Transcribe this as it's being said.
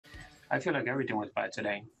I feel like everything was bad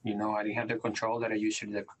today. I didn't have the control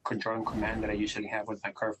and command that I usually have with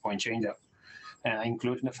my curveball and changeup,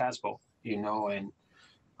 including the fastball. And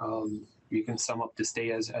you can sum up this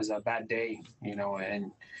day as a bad day.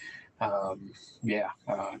 And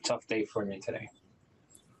tough day for me today.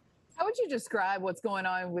 How would you describe what's going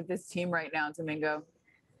on with this team right now, Domingo?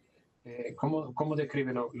 ¿Cómo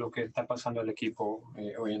describe lo que está pasando el equipo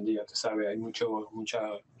hoy en día? Tú sabes, hay mucha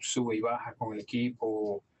sube y baja con el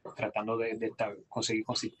equipo, tratando de conseguir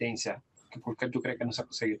consistencia. ¿Por qué tú crees que no se ha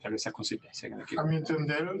conseguido tal vez esa consistencia en el equipo? A mi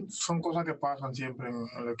entender, son cosas que pasan siempre en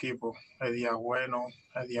el equipo. El día bueno,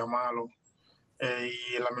 el día malo.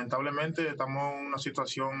 Y lamentablemente estamos en una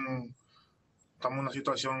situación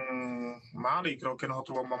mala y creo que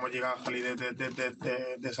nosotros vamos a llegar a salir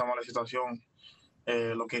de esa mala situación.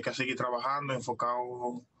 Lo que hay que seguir trabajando, enfocado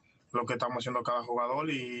en lo que estamos haciendo cada jugador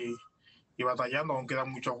y batallando. Aún quedan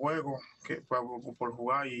muchos juegos por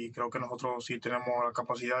jugar y creo que nosotros sí tenemos la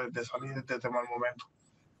capacidad de salir de este mal momento.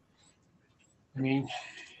 I mean,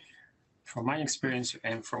 from my experience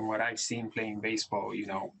and from what I've seen playing baseball,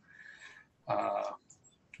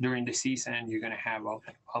 during the season, you're going to have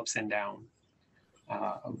ups and downs.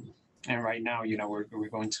 And right now, we're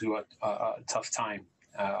going through a tough time.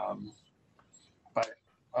 But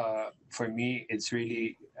for me, it's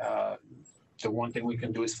really the one thing we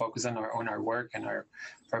can do is focus on our work and our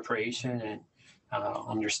preparation and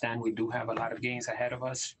understand we do have a lot of games ahead of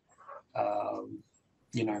us.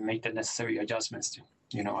 And make the necessary adjustments.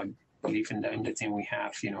 I believe in the team we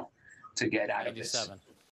have, to get out of this.